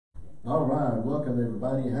All right, welcome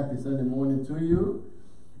everybody. Happy Sunday morning to you.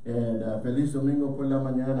 And Feliz Domingo por la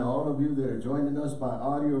mañana. All of you that are joining us by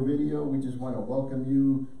audio or video, we just want to welcome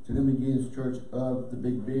you to the Begins Church of the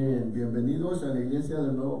Big Bend. Bienvenidos a la Iglesia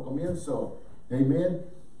del Nuevo Comienzo. Amen.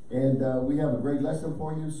 And we have a great lesson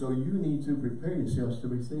for you, so you need to prepare yourselves to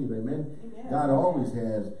receive. Amen. Amen. God always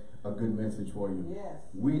has a good message for you. Yes.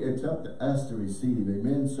 It's up to us to receive.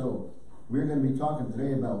 Amen. So we're going to be talking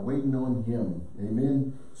today about waiting on Him.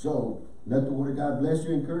 Amen. So let the Word of God bless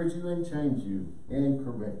you, encourage you, and change you, and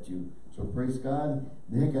correct you. So praise God.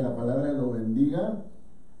 Deje que la palabra lo bendiga,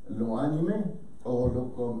 lo anime, o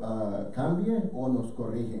lo cambie, o nos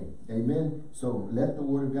corrige. Amen. So let the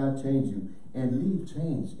Word of God change you, and leave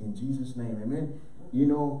change in Jesus' name. Amen. You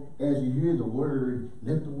know, as you hear the Word,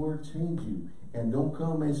 let the Word change you. And don't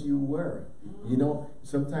come as you were. You know,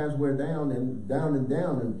 sometimes we're down and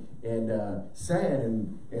sad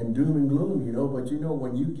and doom and gloom, you know. But you know,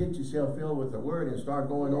 when you get yourself filled with the Word and start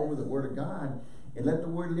going over the Word of God, and let the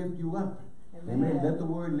Word lift you up. Amen. Let the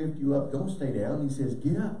Word lift you up. Don't stay down. He says,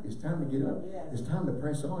 get up. It's time to get up. Yes. It's time to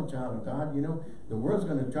press on, child of God. You know, the world's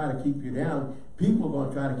going to try to keep you down. People are going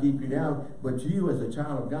to try to keep you down. But you as a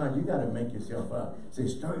child of God, you got to make yourself up. Say,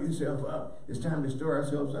 stir yourself up. It's time to stir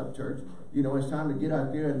ourselves up, church. You know, it's time to get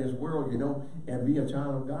out there in this world, you know, and be a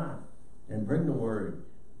child of God. And bring the Word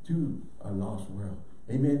to a lost world.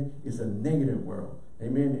 Amen. It's a negative world.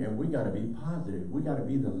 Amen. And we got to be positive. We got to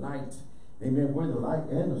be the light. Amen. We're the light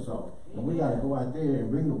and the salt. And we got to go out there and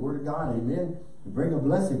bring the Word of God. Amen. And bring a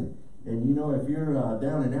blessing. And you know, if you're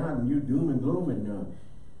down and out and you're doom and gloom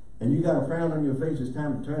and you got a frown on your face, it's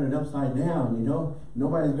time to turn it upside down, you know.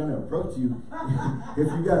 Nobody's going to approach you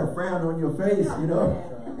if you got a frown on your face, you know.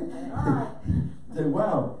 Say,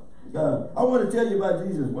 wow, I want to tell you about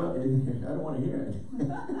Jesus. Well, I don't want to hear it.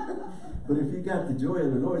 But if you got the joy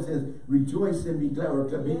of the Lord, it says, rejoice and be glad, or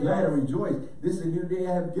be glad and rejoice. This is a new day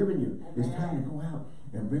I have given you. It's time to go out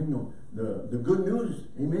and bring the good news.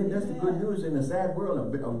 Amen. That's the good news in a sad world,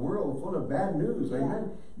 a world full of bad news.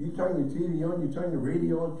 Amen. You turn your TV on, you turn the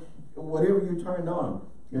radio on, whatever you turned on,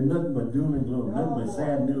 and nothing but doom and gloom, nothing but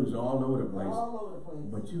sad news all over the place. All over the place.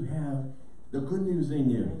 But you have the good news in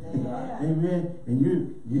you. Amen.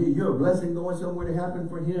 Amen. And you're a blessing going somewhere to happen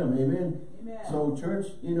for Him. Amen. Amen. So church,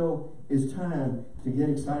 you know, it's time to get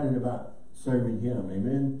excited about serving Him.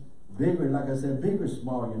 Amen. Big or, like I said, big or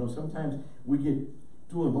small, you know, sometimes we get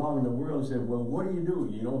too involved in the world and say, well, what do you do?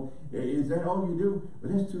 You know, is that all you do?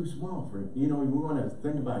 But that's too small for it. You know, we want to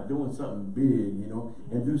think about doing something big, you know,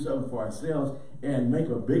 and do something for ourselves and make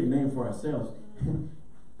a big name for ourselves.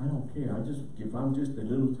 I don't care. If I'm just a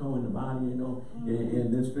little toe in the body, you know,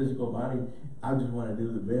 in this physical body, I just want to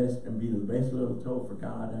do the best and be the best little toe for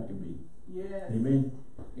God I can be. Yes. Amen.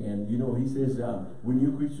 And you know, He says, when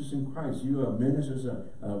you creatures in Christ, you are ministers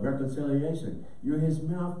of reconciliation. You're His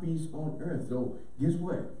mouthpiece on earth. So guess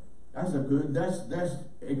what? That's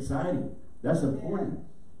exciting. That's important.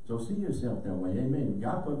 So see yourself that way. Amen.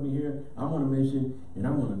 God put me here. I'm on a mission, and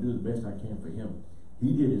I'm going to do the best I can for Him.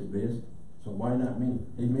 He did His best. So why not me?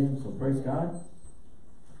 Amen. So praise God.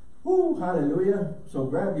 Woo, hallelujah. So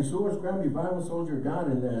grab your swords, grab your Bible, soldier of God,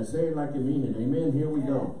 and say it like you mean it. Amen. Here we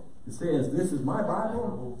go. It says, this is my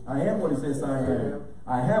Bible. I am what it says I am.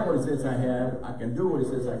 I have what it says I have. I can do what it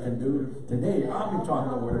says I can do. Today, I'll be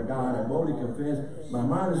talking the Word of God. I boldly confess. My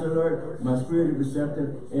mind is alert. My spirit is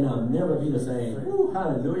receptive. And I'll never be the same. Woo,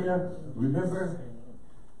 hallelujah. Remember,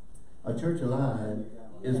 a church alive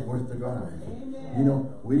is worth the drive. Amen. You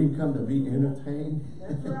know, we didn't come to be entertained.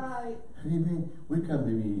 That's right. Amen. We come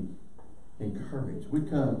to be encouraged. We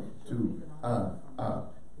come to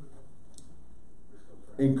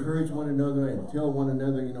encourage one another and tell one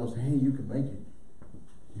another, you know, say, hey, you can make it.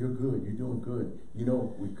 You're good. You're doing good. You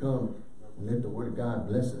know, we come and let the Word of God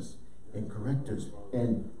bless us and correct us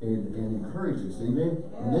and encourage us. Amen.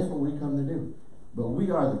 Yeah. And that's what we come to do. But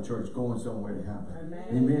we are the church going somewhere to happen. Amen.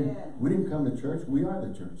 Amen. We didn't come to church. We are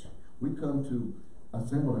the church. We come to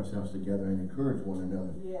assemble ourselves together and encourage one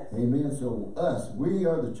another. Yes. Amen. So we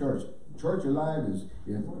are the church. Church alive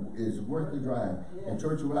is worth the drive. Yes. And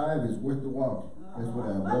church alive is worth the walk. That's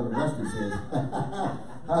what Brother Rusty says.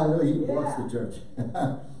 Hallelujah. He walks the church.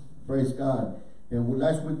 Praise God. And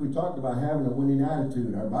last week we talked about having a winning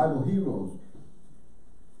attitude. Our Bible heroes,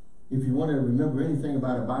 if you want to remember anything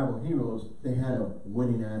about our Bible heroes, they had a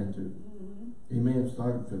winning attitude. Mm-hmm. Amen.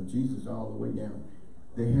 Starting from Jesus all the way down.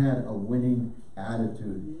 They had a winning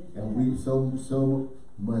attitude. Yeah. And we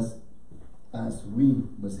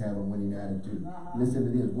must have a winning attitude. Listen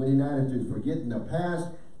to this. Winning attitude. Forgetting the past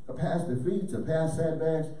defeats, the past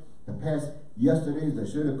setbacks, the past yesterdays, the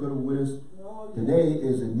shoulda, coulda, wouldas. Oh, Today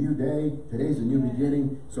is a new day. Today's a new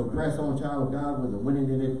beginning. So press on, child of God, with a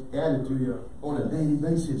winning attitude on a daily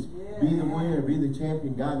basis. Be the winner. Be the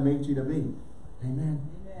champion God made you to be. Amen.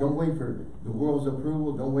 Don't wait for the world's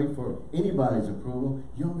approval. Don't wait for anybody's approval.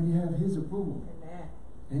 You already have His approval.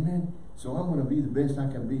 Amen. So I'm going to be the best I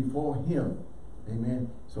can be for Him. Amen.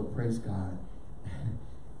 So praise God.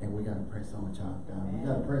 And we got to press on, child of God. We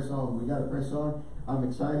got to press on. We got to press on. I'm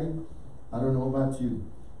excited. I don't know about you.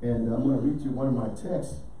 And I'm going to read you one of my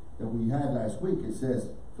texts that we had last week. It says,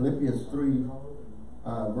 Philippians 3,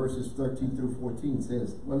 verses 13 through 14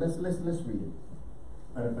 says, well, let's read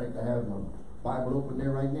it. Matter of fact, I have my Bible open there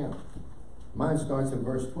right now. Mine starts in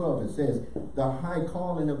verse 12. It says, the high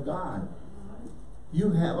calling of God. You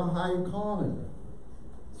have a high calling.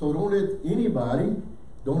 So don't let anybody,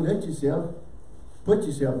 don't let yourself put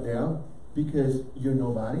yourself down because you're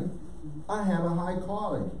nobody. I have a high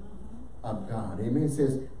calling of God. Amen. It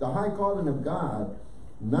says, the high calling of God,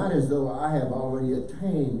 not as though I have already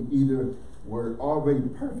attained, either were already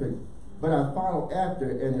perfect, but I follow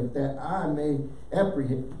after, and if that I may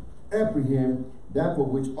apprehend that for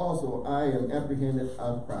which also I am apprehended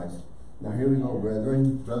of Christ. Now here we go,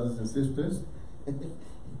 brethren, brothers and sisters. It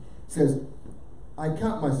says, I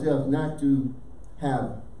count myself not to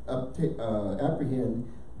have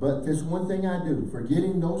apprehend, but this one thing I do,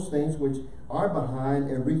 forgetting those things which are behind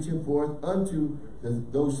and reaching forth unto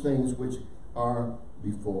those things which are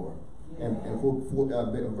before. And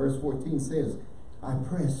verse 14 says, I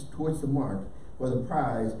press towards the mark for the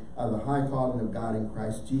prize of the high calling of God in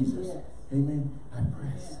Christ Jesus. Yes. Amen. I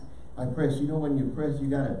press. I press. You know, when you press, you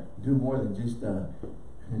got to do more than just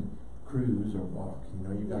cruise or walk. You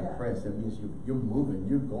know, you got to press. That means you're moving,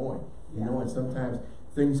 you're going. You know, and sometimes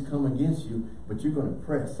things come against you, but you're going to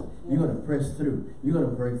press. You're going to press through. You're going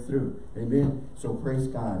to break through. Amen. So praise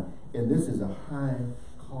God. And this is a high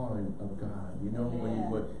calling of God. You know,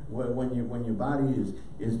 when your body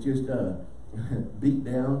is just beat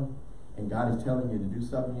down, and God is telling you to do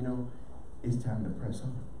something, you know, it's time to press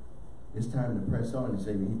on. It's time to press on. And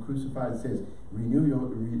say, when He crucified, it says, renew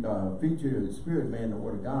your, feed your spirit, man, the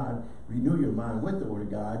Word of God. Renew your mind with the Word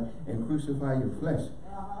of God, and crucify your flesh.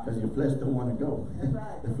 Because your flesh don't want to go.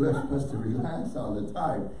 Right. The flesh wants to relax all the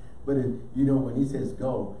time. But, you know, when He says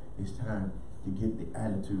go, it's time to get the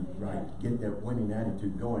attitude right. Get that winning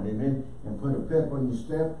attitude going. Amen. And put a pep on your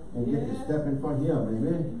step and get the step in front of Him.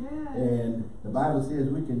 Amen. And the Bible says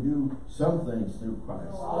we can do some things through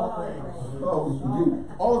Christ. All things. Oh, we can do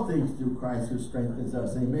all things through Christ who strengthens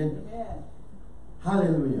us. Amen.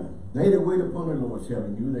 Hallelujah. They that wait upon the Lord shall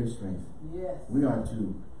renew their strength. Yes. We are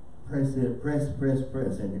to press, and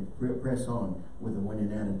press on with a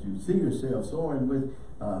winning attitude. See yourself soaring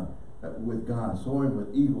with God, soaring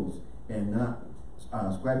with eagles, and not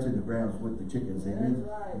scratching the grounds with the chickens. Amen.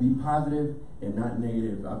 Right. Be positive and not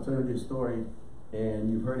negative. I'll tell you this story, and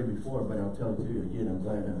you've heard it before, but I'll tell it to you again. I'm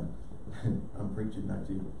glad I'm preaching, not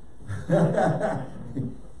you.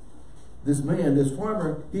 This man, this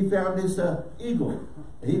farmer, he found this eagle.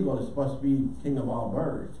 The eagle is supposed to be king of all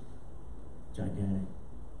birds. Gigantic.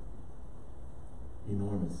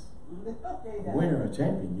 Enormous. Winner, a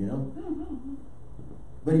champion, you know.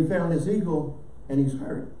 But he found this eagle, and he's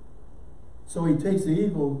hurt. So he takes the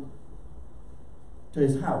eagle to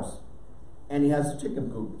his house, and he has a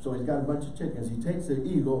chicken coop. So he's got a bunch of chickens. He takes the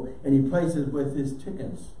eagle and he places it with his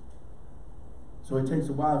chickens. So it takes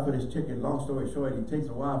a while for this chicken, long story short, it takes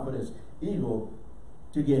a while for this eagle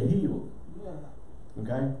to get healed.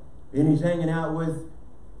 Okay? And he's hanging out with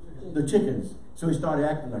the chickens. So he started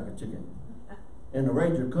acting like a chicken. And the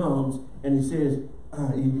ranger comes and he says,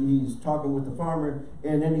 he's talking with the farmer,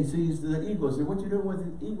 and then he sees the eagle. He said, what you doing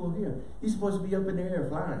with the eagle here? He's supposed to be up in the air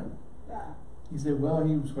flying. He said, well,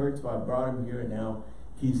 he was hurt, so I brought him here, and now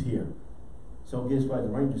he's here. So guess what? The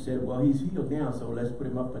ranger said, well, he's healed now, so let's put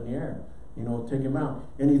him up in the air. You know, take him out.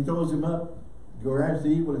 And he throws him up, grabs the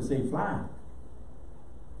eagle and say, fly.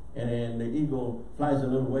 And then the eagle flies a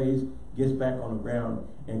little ways, gets back on the ground,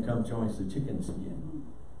 and comes joins the chickens again.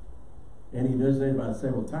 And he does that about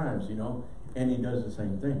several times, you know, and he does the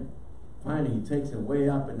same thing. Finally, he takes him way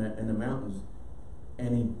up in the mountains,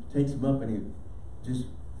 and he takes him up and he just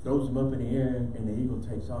throws him up in the air, and the eagle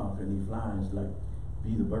takes off, and he flies like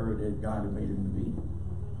be the bird that God had made him to be.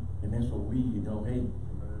 And that's what we, you know, hey,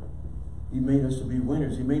 He made us to be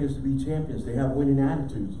winners. He made us to be champions. They have winning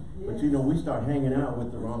attitudes. But you know, we start hanging out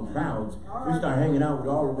with the wrong crowds. We start hanging out with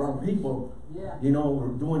all the wrong people. You know, we're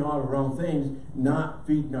doing all the wrong things, not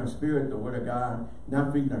feeding our spirit the Word of God,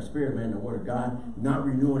 not feeding our spirit, man, the Word of God, not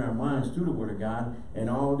renewing our minds to the Word of God, and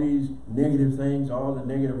all these negative things, all the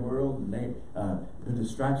negative world, the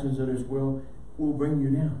distractions of this world will bring you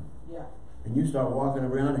down. and you start walking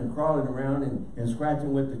around and crawling around and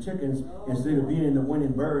scratching with the chickens instead of being the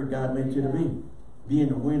winning bird God made you to be. Being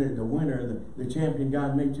the winner, the champion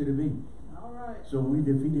God made you to be. All right. So we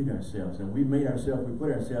defeated ourselves and we put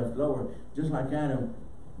ourselves lower, just like Adam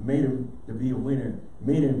made him to be a winner,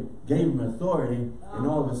 gave him authority, and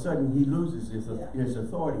all of a sudden he loses his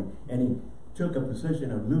authority, and he took a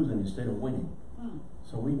position of losing instead of winning.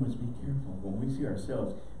 So we must be careful when we see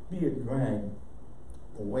ourselves be a drag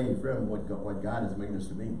away from what God has made us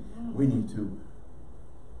to be. We need to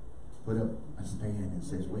put up a stand and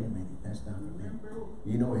says, wait a minute, that's not for me.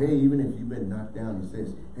 You know, hey, even if you've been knocked down, he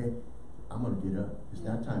says, hey, I'm going to get up. It's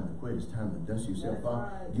not time to quit. It's time to dust yourself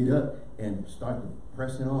off. Right. Get up and start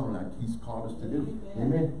pressing on like he's called us to do.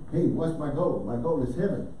 Amen. Hey, what's my goal? My goal is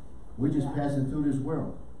heaven. We're just passing through this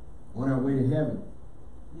world on our way to heaven.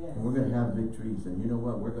 Yes. And we're going to have victories. And you know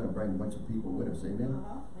what? We're going to bring a bunch of people with us. Amen.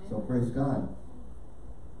 So praise God.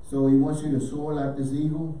 So he wants you to soar like this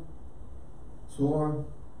eagle. Soar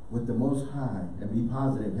with the Most High and be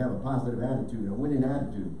positive. Have a positive attitude, a winning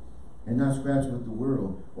attitude. And not scratch with the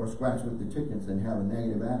world or scratch with the chickens and have a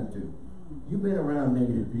negative attitude. You've been around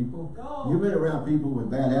negative people. You've been around people with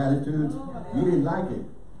bad attitudes. You didn't like it.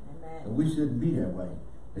 Amen. And we shouldn't be that way.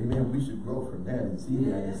 Amen. We should grow from that and see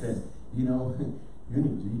that and say, you know, you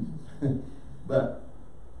need Jesus. But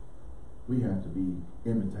we have to be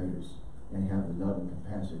imitators and have the love and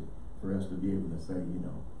compassion for us to be able to say, you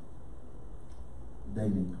know, they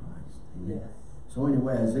need Christ. Amen. Yes. So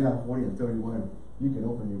anyway, Isaiah 40 and 31. You can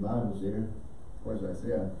open your Bibles there. Of course,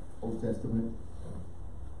 Isaiah, Old Testament.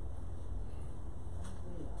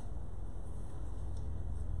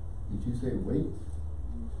 Did you say wait?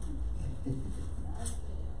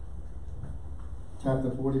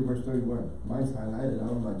 Chapter 40, verse 31. Mine's highlighted. I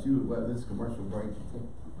don't know about you, but this commercial break.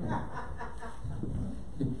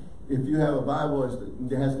 If you have a Bible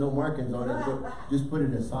that has no markings on it, just put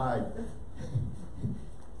it aside.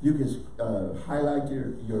 You can highlight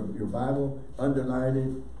your Bible, underline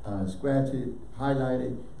it, scratch it, highlight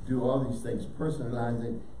it, do all these things, personalize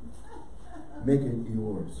it, make it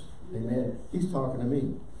yours. Amen. He's talking to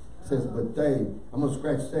me. He says, but they, I'm going to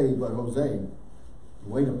scratch say, but Jose,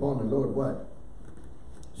 wait upon the Lord what?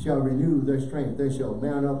 Shall renew their strength. They shall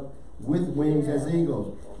mount up with wings as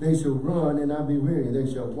eagles. They shall run and not be weary.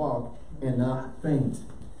 They shall walk and not faint.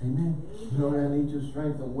 Amen. You know that needs your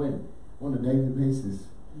strength and win on a daily basis.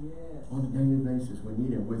 Yes. On a daily basis, we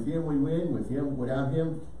need him. With him we win. With him, without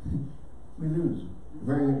him, we lose.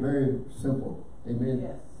 Very, very simple. Amen.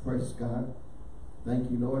 Yes. Praise God. Thank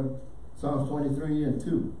you, Lord. Psalms 23 and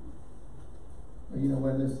 2. Well, you know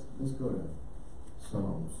what? Let's go to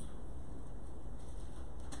Psalms.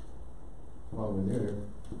 While we're there,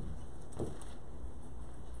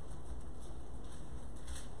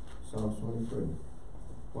 Psalms 23.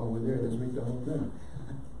 While we're there, let's read the whole thing.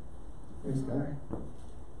 Praise God.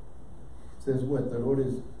 Says what? The Lord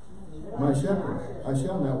is my shepherd. I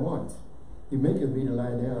shall not want. He maketh me to lie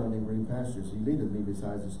down in green pastures. He leadeth me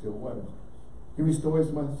beside the still waters. He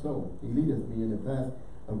restores my soul. He leadeth me in the path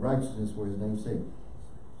of righteousness for his name's sake.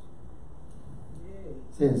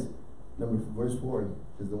 Says, verse 4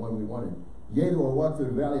 is the one we wanted. Yea, though I walk through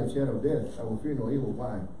the valley of shadow of death, I will fear no evil.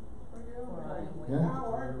 Why?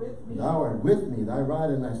 Thou art with me. Thy rod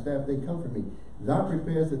and thy staff, they comfort me. Thou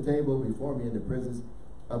preparest a table before me in the presence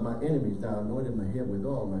of my enemies. Thou anointest my head with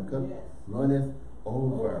oil. My cup runneth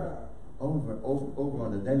over. Over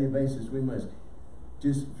on a daily basis. We must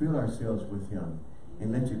just fill ourselves with him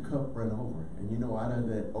and let your cup run over. And you know, out of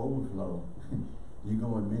that overflow, you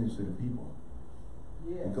go and minister to people.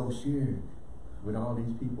 And go share with all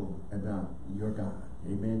these people about your God.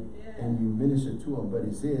 Amen. And you minister to them. But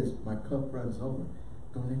it says, my cup runs over.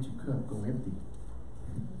 Don't let your cup go empty.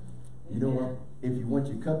 You know what? If you want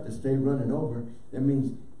your cup to stay running over, that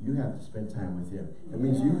means you have to spend time with him. That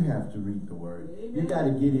means you have to read the word. You got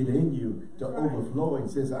to get it in you to overflow. It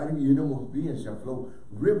says, out of your innermost being shall flow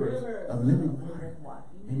rivers of living water.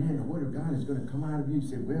 Amen. The word of God is going to come out of you. You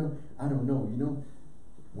say, well, I don't know. You know,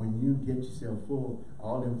 when you get yourself full,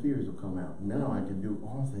 all them fears will come out. Now I can do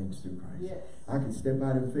all things through Christ. I can step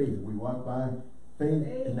out in faith. We walk by faith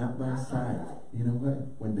and not by sight. You know what?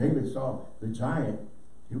 When David saw the giant,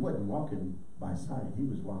 he wasn't walking by sight. He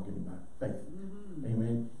was walking by faith.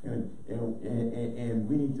 Amen. And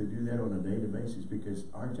we need to do that on a daily basis because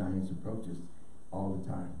our giants approach us all the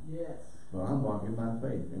time. Well, I'm walking by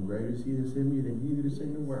faith, and greater is he that's in me than he that is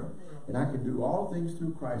in the world. And I can do all things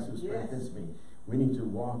through Christ who strengthens me. We need to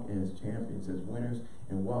walk as champions, as winners,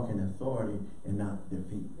 and walk in authority and not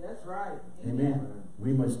defeat. That's right. Amen.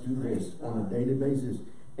 We must do this on a daily basis.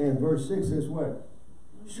 And verse 6 says what?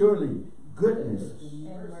 Surely goodness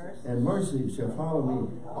and mercy shall follow me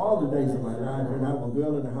all the days of my life, and I will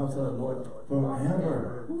dwell in the house of the Lord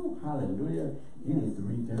forever. Ooh, hallelujah. You need to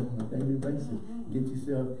read that on a daily basis. Get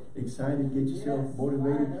yourself excited, get yourself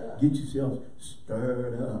motivated, get yourself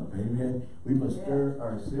stirred up. Amen. We must stir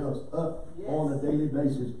ourselves up on a daily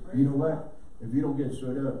basis. You know what? If you don't get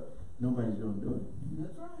stirred up, nobody's going to do it.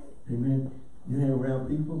 That's right. Amen. You hang around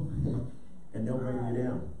people and they'll bring you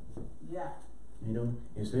down. Yeah. You know,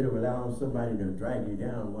 instead of allowing somebody to drag you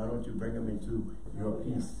down, why don't you bring them into your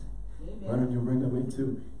peace? Amen. Why don't you bring them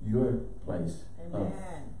into your place of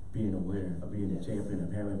being aware, of being a champion,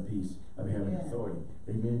 of having peace, of having authority?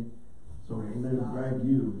 Amen. So don't let them drag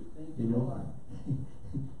you, you know. I'm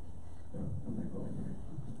not going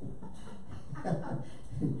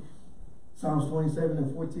there. Psalms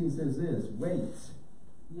 27:14 says this: wait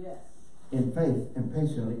in faith and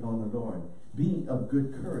patiently on the Lord. Be of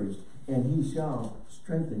good courage, and he shall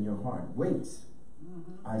strengthen your heart. Wait,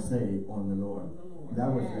 I say, on the Lord.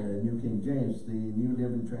 That was the New King James. The New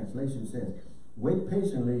Living Translation says, wait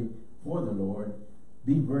patiently for the Lord.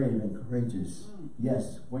 Be brave and courageous.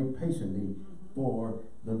 Yes, wait patiently for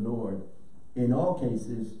the Lord. In all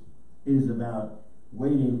cases, it is about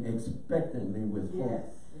waiting expectantly with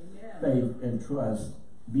hope, faith, and trust.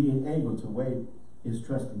 Being able to wait is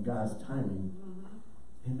trusting God's timing.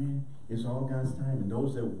 Amen. It's all God's time. And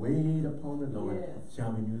those that wait upon the Lord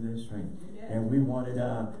shall renew their strength. And we want it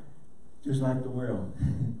just like the world.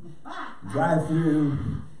 Drive-through,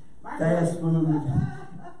 fast food,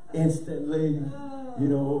 instantly, you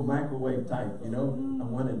know, microwave type, you know. I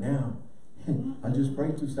want it now. I just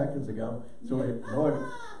prayed 2 seconds ago. So, Lord,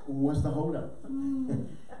 what's the holdup?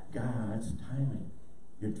 God's timing.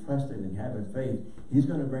 You're trusting and having faith. He's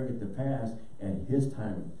going to bring it to pass at his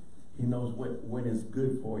timing. He knows when it's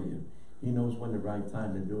good for you. He knows when the right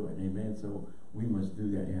time to do it. Amen. So we must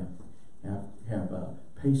do that. Have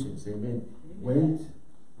patience. Amen.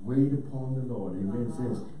 Wait upon the Lord. Amen. It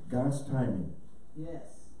says God's timing.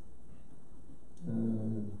 Yes.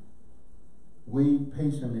 Wait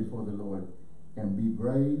patiently for the Lord and be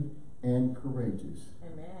brave and courageous.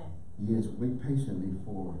 Amen. Yes, wait patiently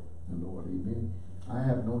for the Lord. Amen. I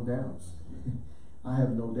have no doubts. I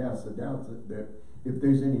have no doubts. The doubts that if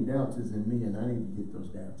there's any doubts, it's in me, and I need to get those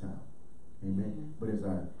doubts out. Amen. But as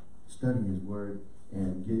I study his word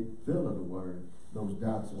and get filled of the word, those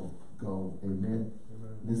doubts will go. Amen.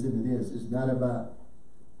 Listen to this. It's not about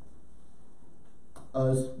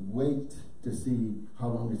us wait to see how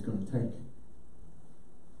long it's going to take.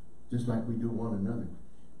 Just like we do one another.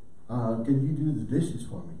 Can you do the dishes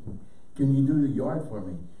for me? Can you do the yard for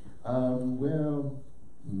me? Well,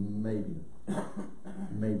 maybe.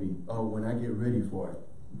 Maybe. Oh, when I get ready for it.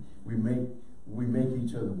 We make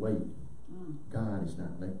each other wait. God is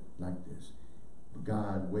not like this.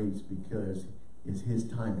 God waits because it's his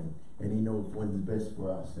timing, and he knows when's best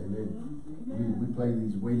for us. Amen. We play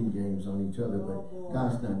these waiting games on each other, but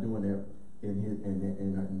God's not doing that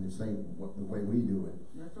in the same the way we do it.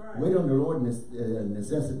 That's right. Wait on the Lord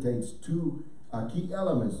necessitates two key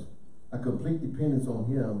elements: a complete dependence on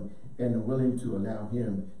him and the willing to allow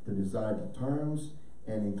him to decide the terms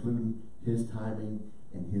and including his timing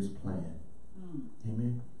and his plan.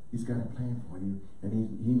 Amen. He's got a plan for you,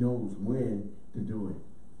 and he knows when to do it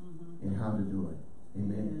and how to do it.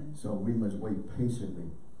 Amen. So we must wait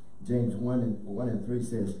patiently. James 1:3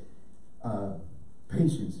 says,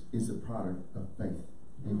 patience is a product of faith.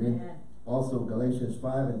 Amen. Also, Galatians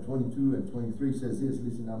 5:22 and 23 says this.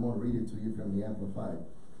 Listen, I'm going to read it to you from the Amplified.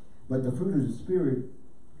 But the fruit of the Spirit,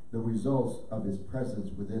 the results of his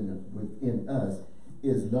presence within us,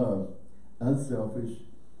 is love, unselfish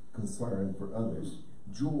concern for others,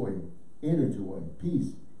 joy, inner joy,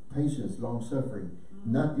 peace, patience, long-suffering,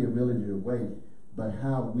 not the ability to wait, but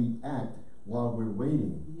how we act while we're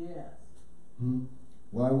waiting. Yes.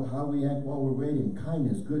 How we act while we're waiting,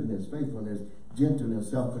 kindness, goodness, faithfulness, gentleness,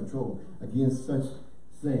 self-control. Against such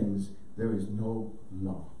things, there is no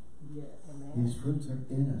law. Yes. Amen. These fruits are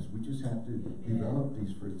in us. We just have to develop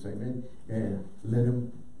these fruits. Amen. And let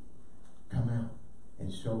them come out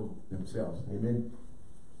and show themselves. Amen.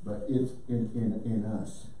 But it's in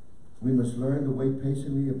us. We must learn to wait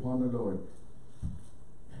patiently upon the Lord.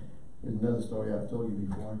 There's another story I've told you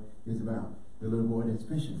before. It's about the little boy that's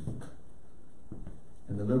fishing.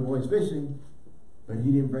 And the little boy's fishing, but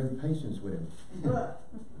he didn't bring patience with him.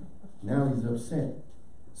 Now he's upset.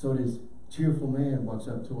 So this cheerful man walks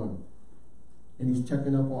up to him, and he's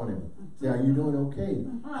checking up on him. Say, are you doing okay?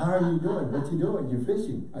 How are you doing? What you doing? You're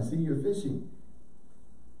fishing. I see you're fishing.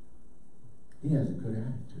 He has a good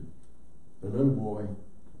attitude. The little boy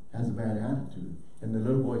has a bad attitude. And the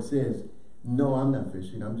little boy says, no, I'm not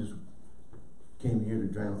fishing. I'm just came here to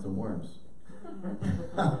drown some worms.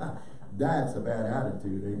 That's a bad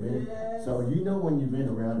attitude, amen? Yes. So you know when you've been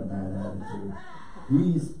around a bad attitude.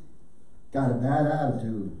 He's got a bad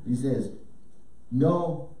attitude. He says,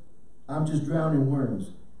 no, I'm just drowning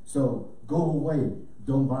worms. So go away.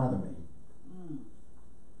 Don't bother me.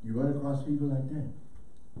 You run across people like that.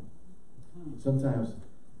 Sometimes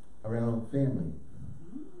around family.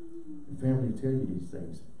 The family tell you these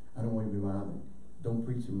things. I don't want to be bothered. Don't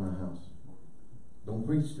preach in my house. Don't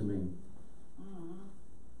preach to me.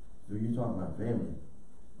 So you talking about family.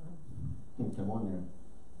 Come on now.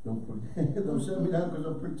 Don't shut me down because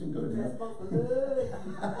I'm preaching good.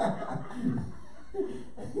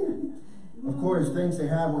 Of course, things they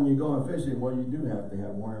have when you're going fishing, well, you do have to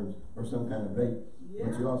have worms or some kind of bait. Yeah.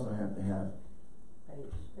 But you also have to have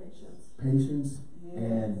patience yes.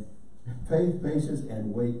 and faith, patience,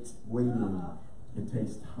 and waiting. It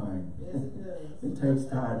takes time. Yes, it takes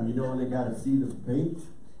time. You know, they got to see the bait.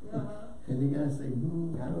 And they got to say,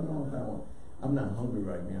 I don't know if I want. I'm not hungry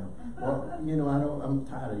right now. Or, you know, I'm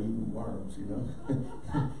tired of eating worms, you know.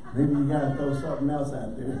 Maybe you got to throw something else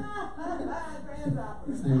out there.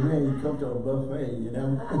 Say, man, you come to a buffet, you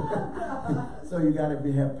know. So you got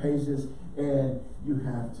to have patience and you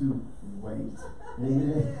have to wait.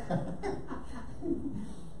 Amen.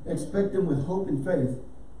 Expect them with hope and faith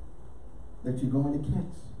that you're going to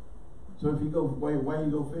catch. So if you go, why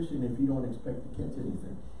you go fishing if you don't expect to catch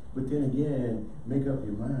anything? But then again, make up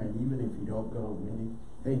your mind, even if you don't go, meaning,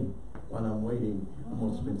 hey, while I'm waiting, I'm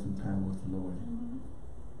going to spend some time with the Lord.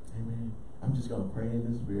 Amen. I'm just going to pray in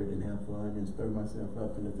the Spirit and have fun and stir myself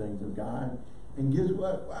up in the things of God. And guess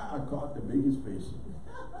what? Wow, I caught the biggest fish.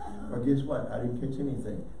 Or guess what? I didn't catch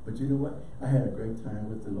anything. But you know what? I had a great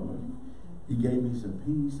time with the Lord. He gave me some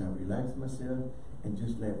peace. I relaxed myself and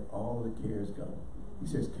just let all the cares go.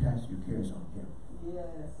 He says, cast your cares on Him.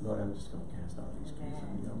 Yes. Lord, I'm just going to cast all these cares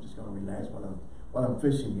on You. I'm just going to relax while I'm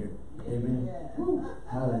fishing here. Amen. Woo.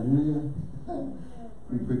 Hallelujah.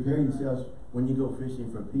 You prepare yourselves when you go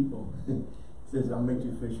fishing for people. It says, I'll make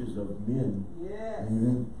you fishers of men. Yes.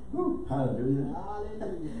 Amen. Woo. Hallelujah.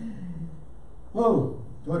 Hallelujah. Oh,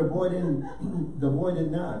 so the boy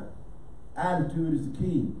did not. Attitude is the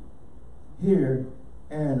key. Here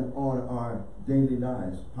and on our daily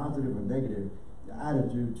lives, positive or negative, the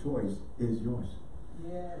attitude choice is yours.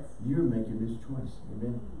 Yes. You're making this choice.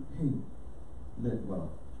 Amen. Hey,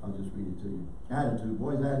 well, I'll just read it to you. Attitude.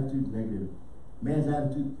 Boy's attitude, negative. Man's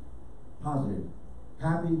attitude, positive.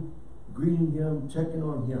 Happy, greeting him, checking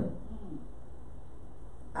on him.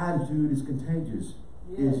 Attitude is contagious.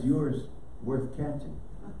 Yes. Is yours worth catching?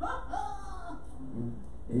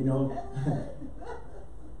 You know,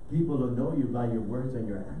 people will know you by your words and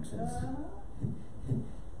your actions.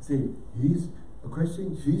 See, he's a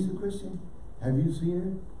Christian, she's a Christian. Have you seen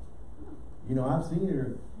her? You know, I've seen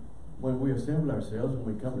her when we assemble ourselves,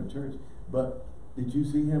 when we come to church. But did you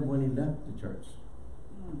see him when he left the church?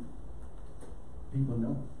 People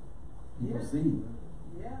know. People see.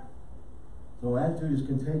 Yeah. So attitude is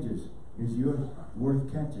contagious. Is yours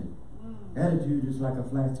worth catching? Attitude is like a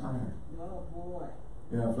flat tire. Oh boy.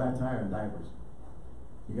 Yeah, a flat tire and diapers.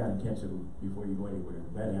 You got to catch them before you go anywhere.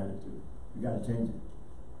 Bad attitude. You got to change it.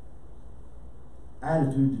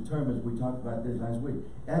 Attitude determines, we talked about this last week,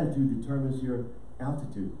 attitude determines your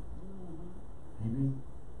altitude. Amen.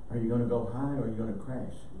 Are you going to go high or are you going to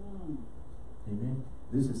crash? Amen.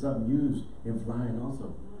 This is something used in flying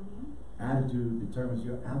also. Attitude determines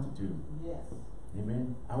your altitude. Yes.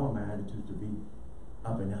 Amen. I want my attitude to be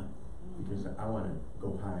up and up because I want to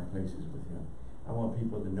go high places with Him. I want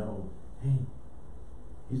people to know, hey,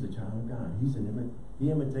 he's a child of God. He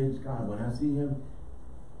imitates God. When I see him,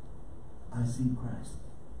 I see Christ.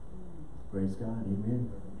 Praise God. Amen.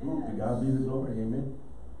 Yes. To God be the glory. Amen.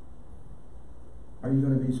 Are you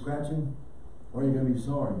going to be scratching or are you going to be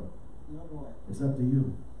sorry? No boy. It's up to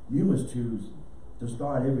you. You must choose to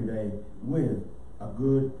start every day with a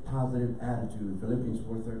good, positive attitude. Philippians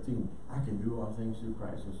 4:13. I can do all things through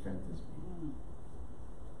Christ who strengthens me.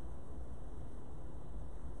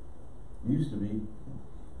 Used to be,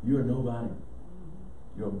 you're nobody.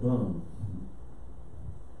 You're a bum.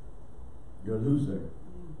 You're a loser.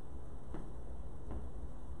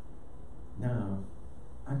 Now,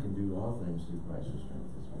 I can do all things through Christ who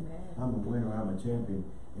strengthens me. I'm a winner, I'm a champion,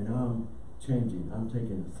 and I'm changing. I'm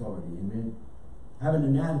taking authority. Amen. Having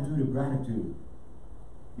an attitude of gratitude.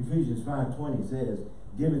 Ephesians 5:20 says,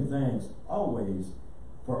 giving thanks always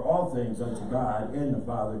for all things unto God and the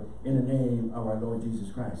Father in the name of our Lord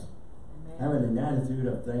Jesus Christ. Amen. Having an attitude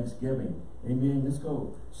of thanksgiving. Amen. Let's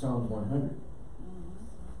go Psalms 100.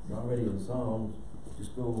 You're already in Psalms.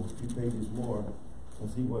 Just go a few pages more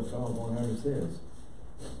Let's see what Psalm 100 says.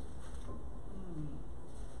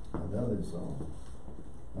 Another song.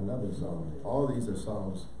 Another song. All these are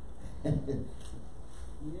songs. Yes.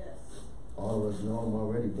 All of us know them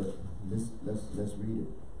already, but let's read it.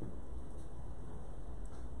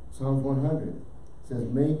 Psalms 100 says,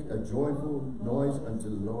 make a joyful noise unto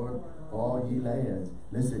the Lord, all ye lands.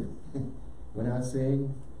 Listen, when I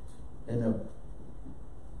sing, and the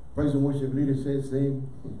praise and worship leader says sing,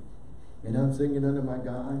 and I'm singing under my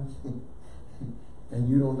God, and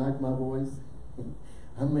you don't like my voice,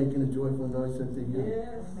 I'm making a joyful noise unto Him. Yes.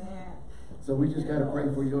 So we just got to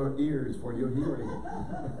pray for your ears, for your hearing.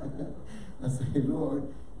 I say,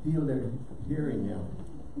 Lord, heal their hearing now.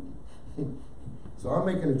 So I'm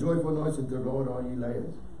making a joyful noise unto the Lord, all ye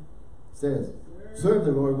lands. Says, serve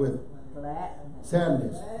the Lord with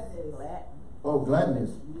sadness. Oh,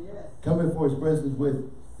 gladness. Yes. Come before His presence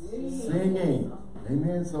with singing.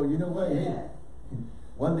 Amen. So you know what? Hey,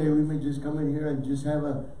 one day we may just come in here and just have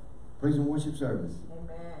a praise and worship service.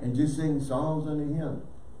 Amen. And just sing songs unto Him.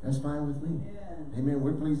 That's fine with me. Amen.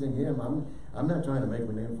 We're pleasing Him. I'm not trying to make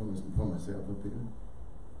a name for myself up here.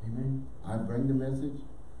 Amen. I bring the message.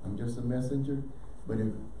 I'm just a messenger. But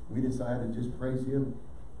if we decide to just praise Him,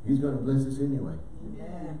 He's going to bless us anyway.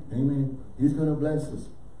 Amen. Amen. He's going to bless us.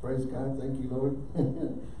 Praise God. Thank you, Lord.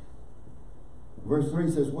 Verse 3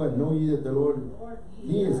 says what? Know ye that the Lord,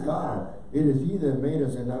 He is God. It is He that made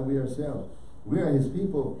us and not we ourselves. We are His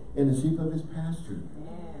people and the sheep of His pasture.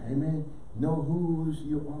 Amen. Know whose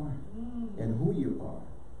you are and who you are.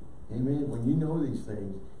 Amen. When you know these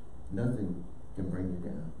things, nothing can bring you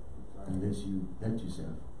down unless you let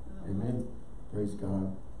yourself. Amen. Praise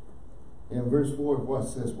God. In verse 4, what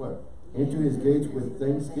says what? Enter His gates with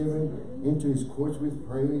thanksgiving, enter His courts with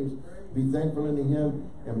praise. Be thankful unto Him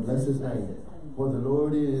and bless His name. For the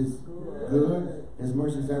Lord is good, His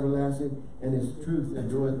mercy is everlasting, and His truth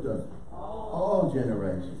endureth to all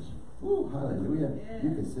generations. Ooh, hallelujah.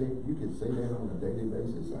 You can say that on a daily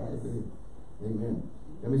basis. Hallelujah. Amen.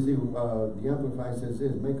 Let me see, the Amplified says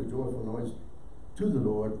this, make a joyful noise to the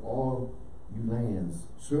Lord, all you lands.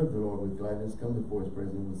 Serve the Lord with gladness, come before His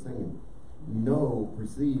presence with singing. Know,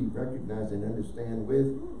 perceive, recognize, and understand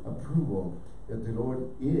with approval that the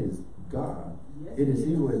Lord is God. Yes, it is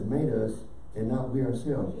He who has made us and not we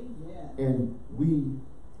ourselves. Yeah. And we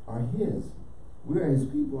are His. We are His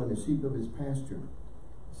people and the sheep of His pasture.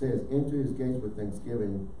 It says, enter His gates with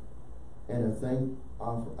thanksgiving and a thank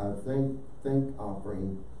offering,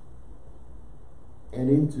 and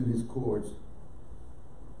into His courts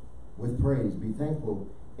with praise. Be thankful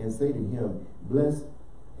and say to Him, bless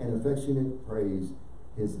and affectionate praise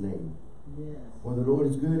His name. Yes. For the Lord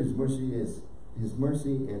is good, His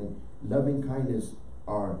mercy and loving kindness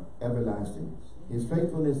are everlasting. His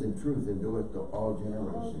faithfulness and truth endureth to all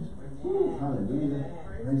generations. Ooh, hallelujah.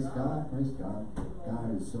 Praise God, praise God.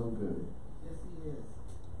 God is so good. Yes, He is.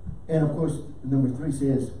 And of course, number 3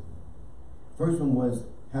 says, first one was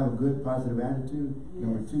have a good positive attitude. Yes.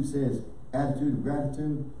 Number 2 says attitude of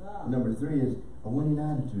gratitude. Number 3 is a winning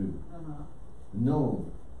attitude.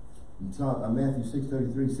 No. Matthew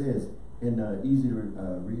 6:33 says, in the easy to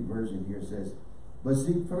read version here says, but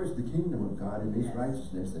seek first the kingdom of God and His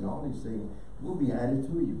righteousness, and all these things will be added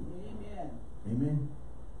to you. Amen. Amen.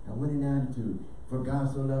 A winning attitude. For God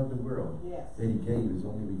so loved the world that He gave His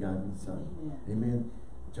only begotten Son. Amen.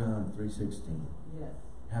 John 3:16. Yes.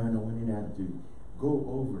 Having a winning attitude. Go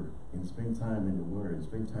over and spend time in the Word.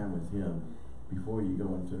 Spend time with Him before you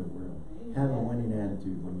go into the world. Amen. Have a winning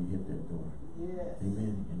attitude when you hit that door. Yes.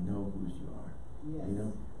 Amen. And know who you are. Yes. You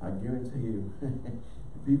know, I guarantee you,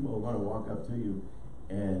 people are going to walk up to you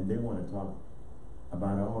and they want to talk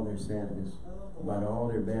about all their sadness, about all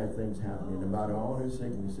their bad things happening, about all their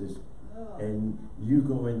sicknesses. And you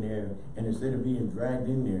go in there, and instead of being dragged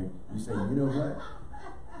in there, you say, you know what?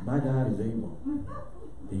 My God is able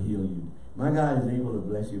to heal you. My God is able to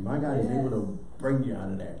bless you. My God is able to bring you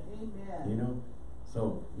out of that. Amen. You know?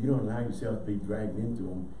 So you don't allow yourself to be dragged into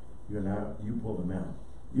them. You pull them out.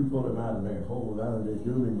 You pull them out of their hole, out of their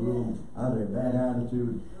doom and gloom, out of their bad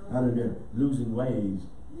attitude, out of their losing ways,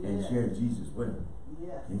 and share Jesus with them.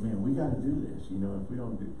 Yes. Amen. We got to do this. You know, if we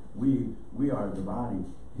don't do, we are the body.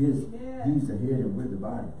 He's the head and we're the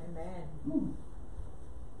body. Amen. Whew.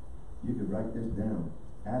 You could write this down.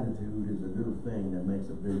 Attitude is a little thing that makes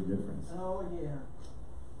a big difference. Oh yeah.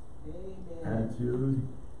 Amen. Attitude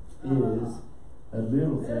is a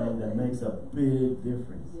little thing that makes a big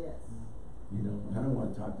difference. Yes. You know, I don't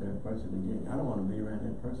want to talk to that person again. I don't want to be around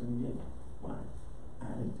that person again. Why?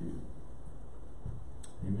 Attitude.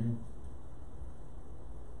 Amen.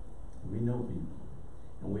 We know people,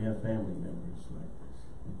 and we have family members like this.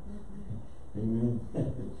 Amen.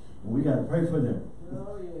 pray for them.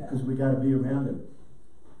 Oh, yeah. Because we got to be around them.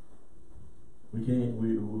 We can't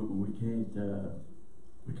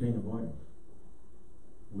avoid it.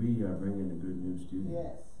 We are bringing the good news to them.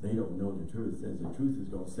 Yes. They don't know the truth, as the truth is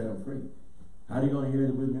going to set them free. How are they going to hear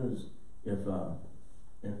the good news if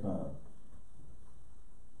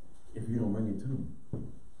you don't bring it to them?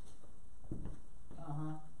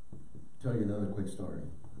 Tell you another quick story.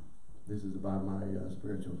 This is about my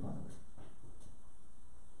spiritual father.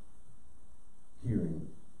 Hearing,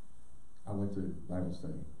 I went to Bible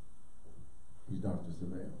study. He's Dr.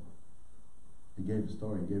 Savelle. He gave a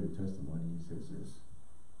story, he gave a testimony. He says this.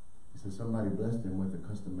 He said somebody blessed him with a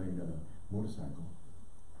custom-made motorcycle.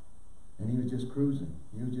 And he was just cruising.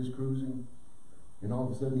 And all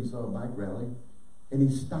of a sudden he saw a bike rally. And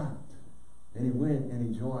he stopped. And he went and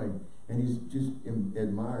he joined. And he's just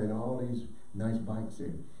admiring all these nice bikes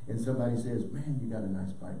there. And somebody says, man, you got a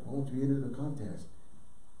nice bike. Why don't you enter the contest?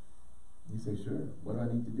 He said, sure. What do I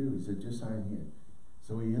need to do? He said, just sign here.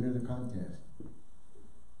 So he entered the contest.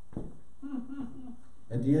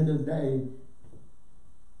 At the end of the day,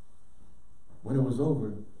 when it was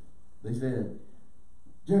over, they said,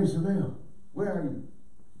 Jerry Savelle, where are you?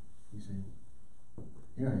 He said,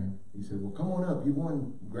 here I am. He said, well, come on up. You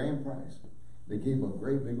won grand prize. They gave him a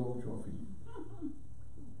great big old trophy.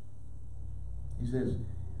 He says,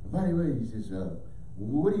 by the way, he says,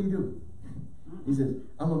 what do you do? He says,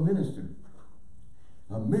 I'm a minister.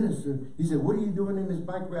 A minister? He said, what are you doing in this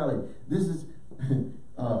bike rally? This is,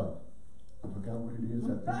 I forgot what it is. I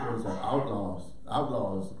think it was an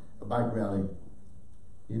outlaws bike rally.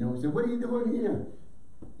 You know, he said, what are you doing here?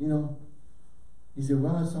 You know, he said,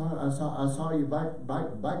 well, I saw your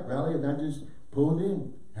bike rally and I just pulled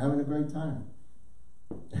in, having a great time.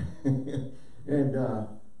 And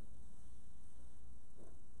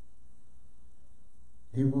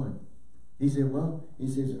he won. He said, well, he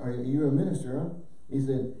says, are you a minister, huh? He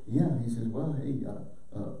said, yeah. He says, well, hey,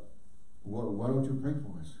 why don't you pray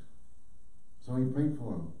for us? So he prayed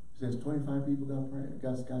for him. He says 25 people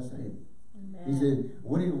got saved. Amen. He said,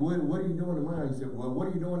 what are you doing tomorrow? He said, well, what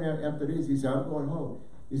are you doing after this? He said, I'm going home.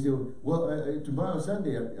 He said, well, tomorrow's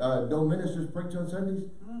Sunday. Don't ministers preach on Sundays?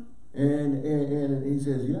 And he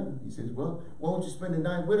says, yeah. He says, well, why don't you spend the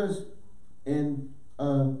night with us and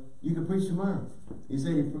you can preach tomorrow. He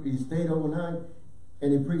said he stayed overnight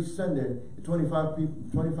and he preached Sunday. 25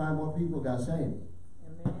 more people got saved.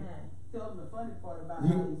 Amen. Tell him the funny part about how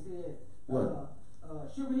he said, what?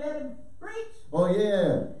 Should we let him preach? Oh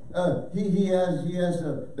yeah. He has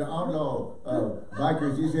the outlaw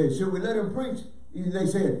bikers. He said, should we let him preach? They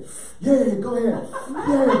said, yeah, go ahead.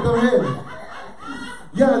 Yeah, go ahead.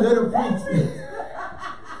 Yeah, let him preach.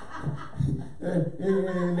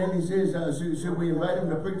 And then he says, should we invite him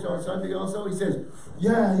to preach on Sunday also? He says,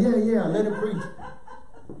 yeah, let him preach.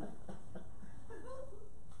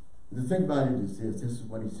 The thing about it is this is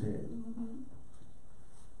what he said.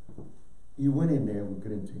 He went in there with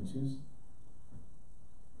good intentions.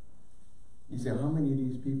 He said, how many of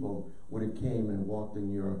these people would have came and walked in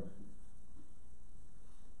your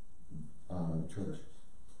church?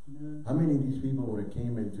 How many of these people would have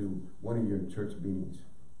came into one of your church meetings?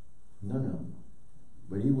 None of them.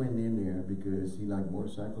 But he went in there because he liked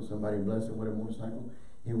motorcycles. Somebody blessed him with a motorcycle.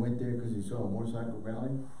 He went there because he saw a motorcycle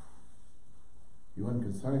rally. He wasn't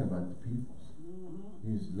concerned about the people.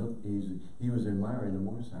 He was admiring the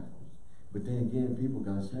motorcycles. But then again, people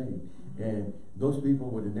got saved. And those people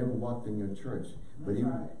would have never walked in your church. But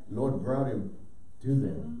Lord brought him to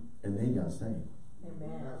them. And they got saved.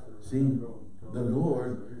 Amen. See, the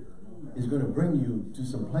Lord is going to bring you to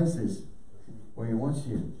some places where he wants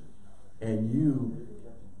you. And you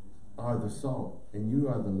are the salt. And you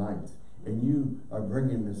are the light. And you are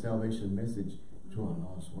bringing the salvation message to a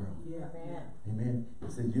lost world. Yeah. Amen.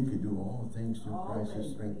 It said you could do all things through Christ who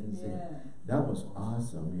strengthens you. That was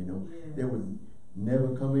awesome, you know. Yeah. They would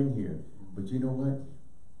never come in here. But you know what?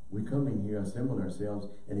 We come in here, assemble ourselves,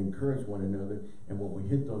 and encourage one another. And when we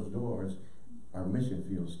hit those doors, our mission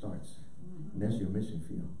field starts. And that's your mission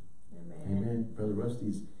field. Amen. Brother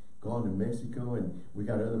Rusty's gone to Mexico, and we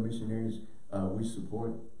got other missionaries we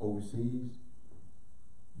support overseas.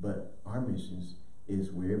 But our missions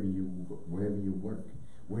is wherever you work,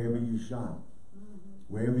 wherever you shop,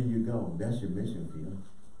 wherever you go. That's your mission field.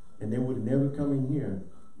 And they would never come in here.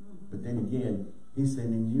 But then again, he's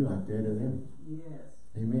sending you out there to them. Yes.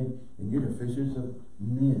 Amen. And you're the fishers of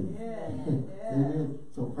men. Yes. Amen.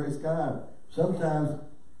 So praise God. Sometimes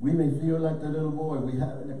we may feel like the little boy. We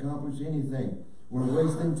haven't accomplished anything. We're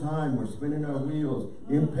wasting time. We're spinning our wheels.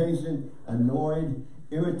 Impatient, annoyed,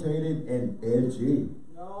 irritated, and edgy.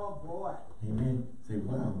 Oh boy. Amen. Say,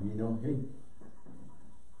 wow, you know, hey,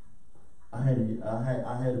 I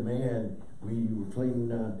had a man we were cleaning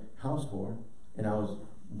the house for, and I was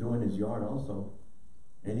doing his yard also.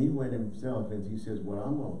 And he went himself and he says, well,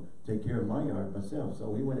 I'm going to take care of my yard myself.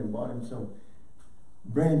 So he went and bought him some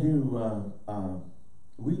brand new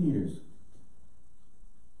weed eaters.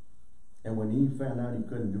 And when he found out he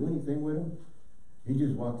couldn't do anything with them, he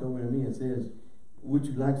just walked over to me and says, would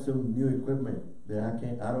you like some new equipment that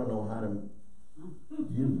I don't know how to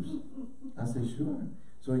use? I said, sure.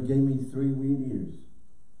 So he gave me 3 weed eaters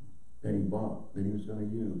that he bought, that he was going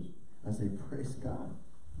to use. I said, praise God.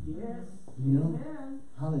 Yes. You know, Amen.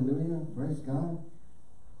 hallelujah, praise God.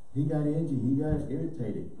 He got edgy, he got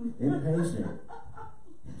irritated, impatient.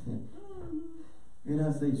 And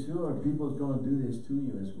I say, sure, people's going to do this to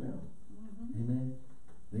you as well. Amen.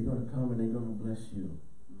 They're going to come and they're going to bless you.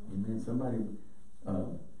 Amen. Somebody,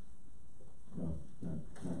 no, not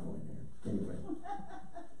going there. Anyway.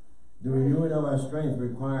 The renewing of our strength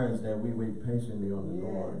requires that we wait patiently on the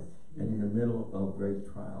Lord and in the middle of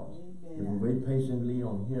great trials. If we wait patiently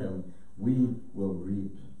on Him, we will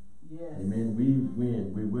reap. Yes. Amen. We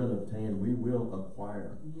win. We will obtain. We will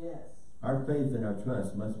acquire. Yes. Our faith and our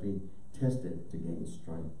trust must be tested to gain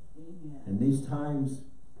strength. Amen. In these times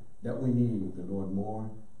that we need the Lord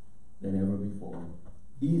more than ever before.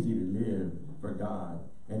 Easy to live for God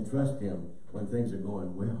and trust Him when things are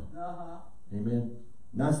going well. Amen.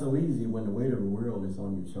 Not so easy when the weight of the world is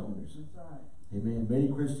on your shoulders. That's right. Amen. Many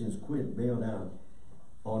Christians quit, bailed out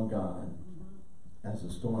on God as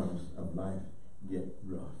the storms of life get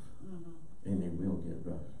rough. And they will get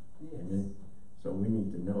rough. Yes. Amen. So we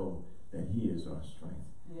need to know that He is our strength.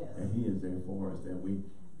 Yes. And He is there for us, that we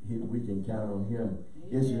can count on Him.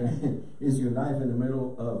 Is your life in the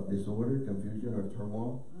middle of disorder, confusion, or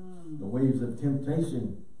turmoil? The waves of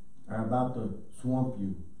temptation are about to swamp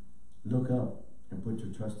you. Look up and put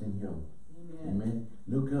your trust in Him. Amen. Amen.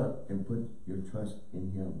 Look up and put your trust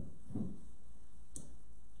in Him.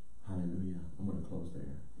 Hallelujah. I'm going to close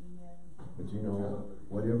there. Amen. But you know,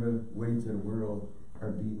 whatever weights of the world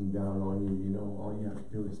are beating down on you, you know, all you have to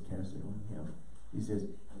do is cast it on Him. He says,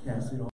 cast it on